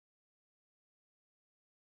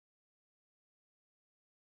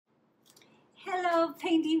Hello,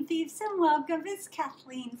 painting thieves, and welcome. It's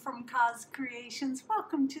Kathleen from COZ Creations.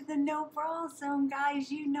 Welcome to the No Bra Zone,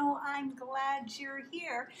 guys. You know I'm glad you're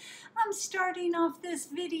here. I'm starting off this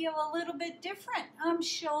video a little bit different. I'm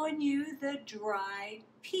showing you the dry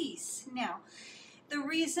piece. Now, the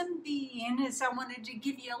reason being is I wanted to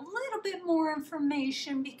give you a little bit more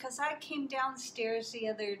information because I came downstairs the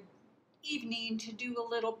other evening to do a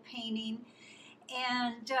little painting.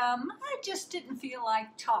 And I just didn't feel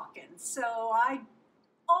like talking, so I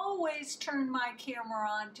always turn my camera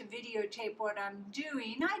on to videotape what I'm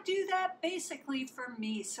doing. I do that basically for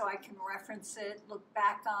me so I can reference it, look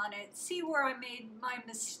back on it, see where I made my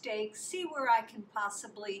mistakes, see where I can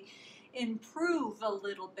possibly improve a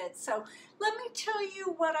little bit. So let me tell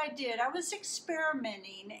you what I did. I was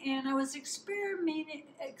experimenting, and I was experimenting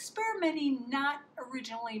not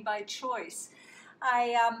originally by choice.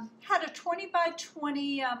 I had a 20 by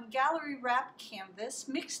 20 gallery wrap canvas,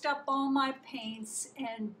 mixed up all my paints,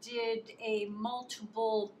 and did a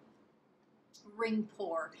multiple ring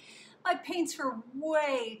pour. My paints were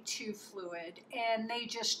way too fluid, and they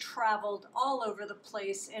just traveled all over the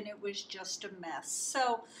place, and it was just a mess.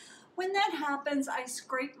 So when that happens, I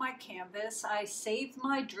scrape my canvas, I save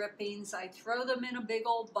my drippings, I throw them in a big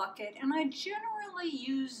old bucket, and I generally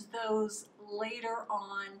use those later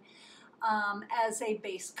on as a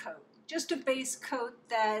base coat. Just a base coat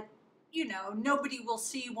that, you know, nobody will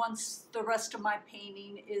see once the rest of my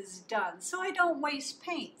painting is done. So I don't waste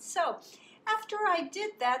paint. So after I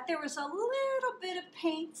did that, there was a little bit of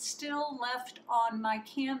paint still left on my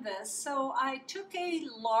canvas. So I took a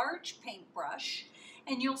large paintbrush,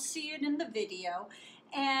 and you'll see it in the video,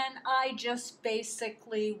 and I just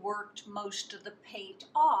basically worked most of the paint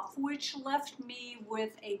off, which left me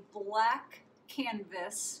with a black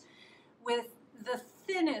canvas with the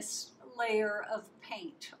thinnest layer of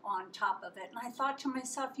paint on top of it. And I thought to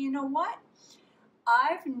myself, you know what?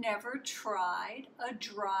 I've never tried a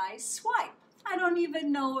dry swipe. I don't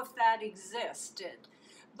even know if that existed.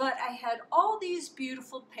 But I had all these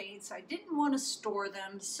beautiful paints. I didn't want to store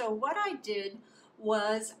them. So what I did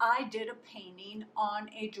was I did a painting on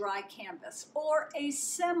a dry canvas or a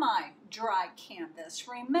semi-dry canvas.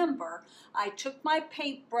 Remember, I took my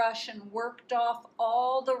paintbrush and worked off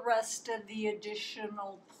all the rest of the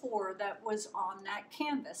additional pour that was on that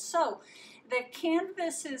canvas. So the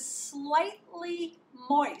canvas is slightly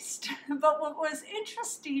moist, but what was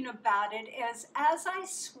interesting about it is as I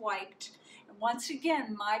swiped, once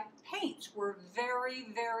again, my paints were very,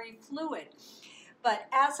 very fluid. But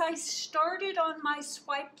as I started on my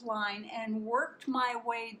swipe line and worked my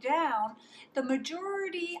way down, the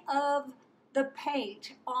majority of the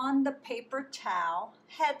paint on the paper towel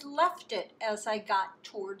had left it as I got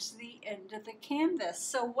towards the end of the canvas.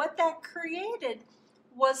 So what that created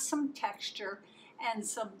was some texture and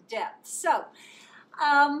some depth. So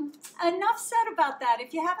enough said about that.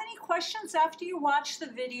 If you have any questions after you watch the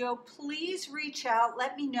video, please reach out,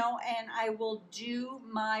 let me know, and I will do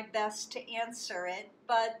my best to answer it.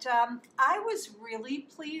 But I was really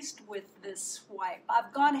pleased with this swipe.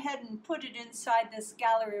 I've gone ahead and put it inside this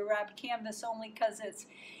gallery wrap canvas only because it's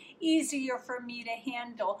easier for me to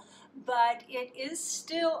handle, but it is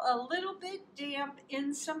still a little bit damp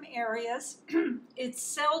in some areas. It's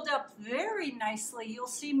sealed up very nicely. You'll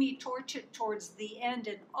see me torch it towards the end,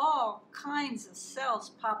 and all kinds of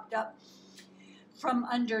cells popped up from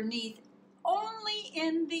underneath, only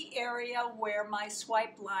in the area where my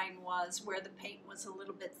swipe line was, where the paint was a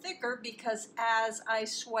little bit thicker, because as I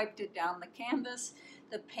swiped it down the canvas,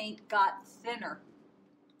 the paint got thinner.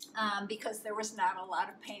 Because there was not a lot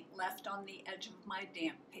of paint left on the edge of my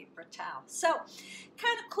damp paper towel. So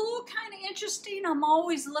kind of cool, kind of interesting. I'm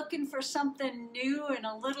always looking for something new and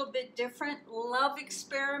a little bit different. Love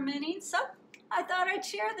experimenting. So I thought I'd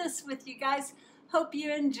share this with you guys. Hope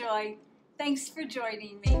you enjoy. Thanks for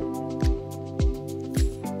joining me.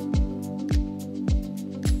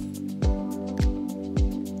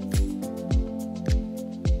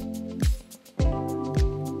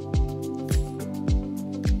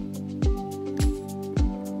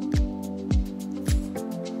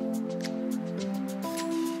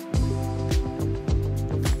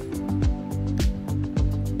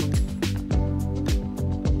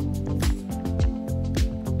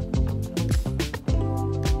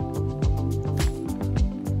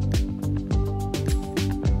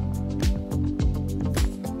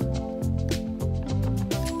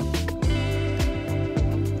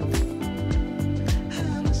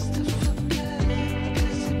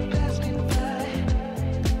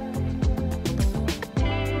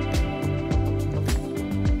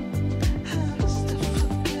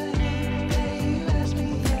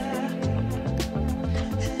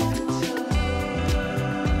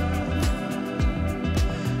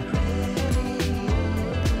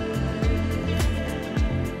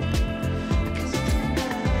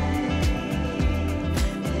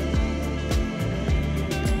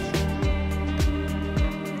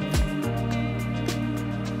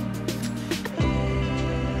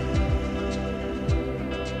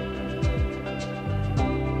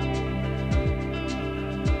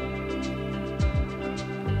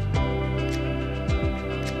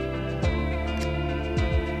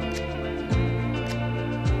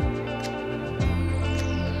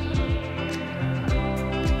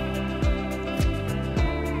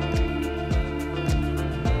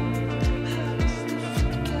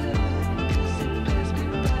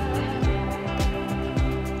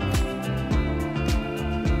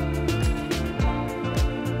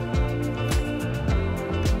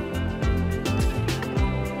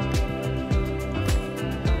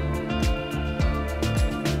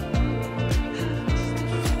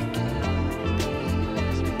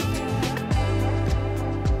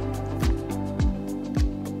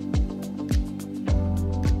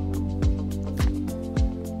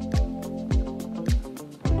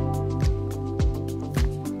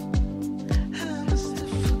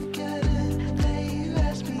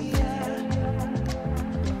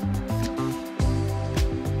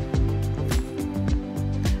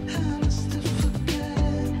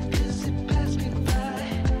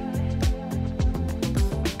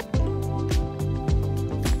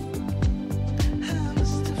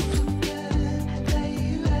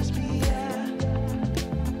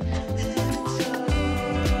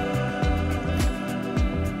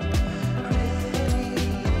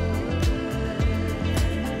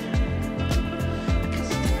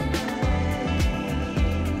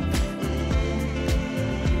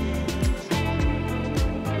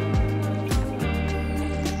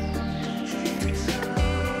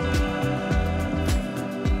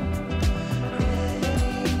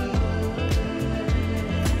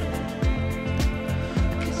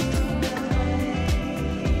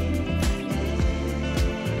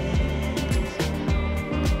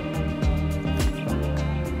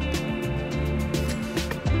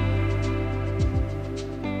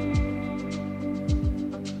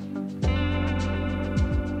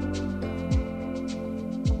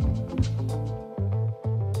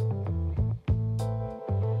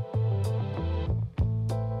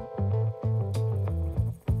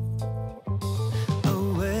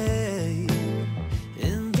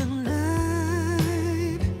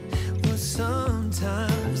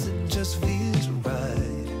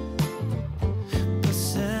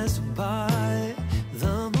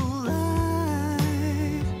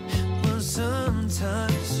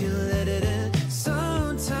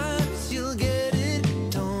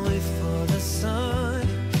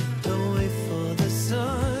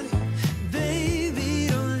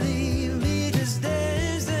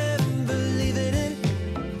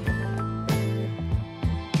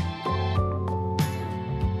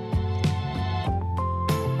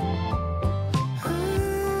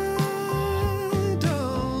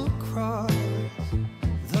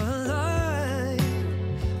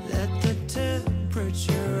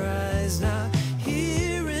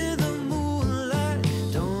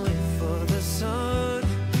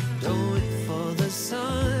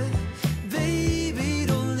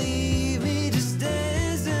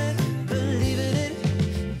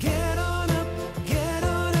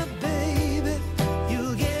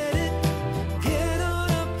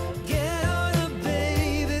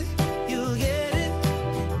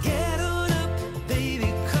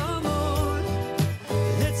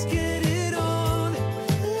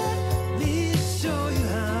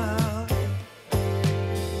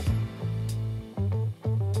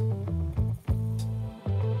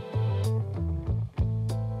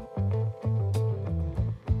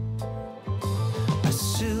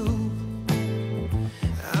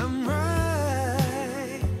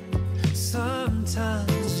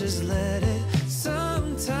 sometimes just let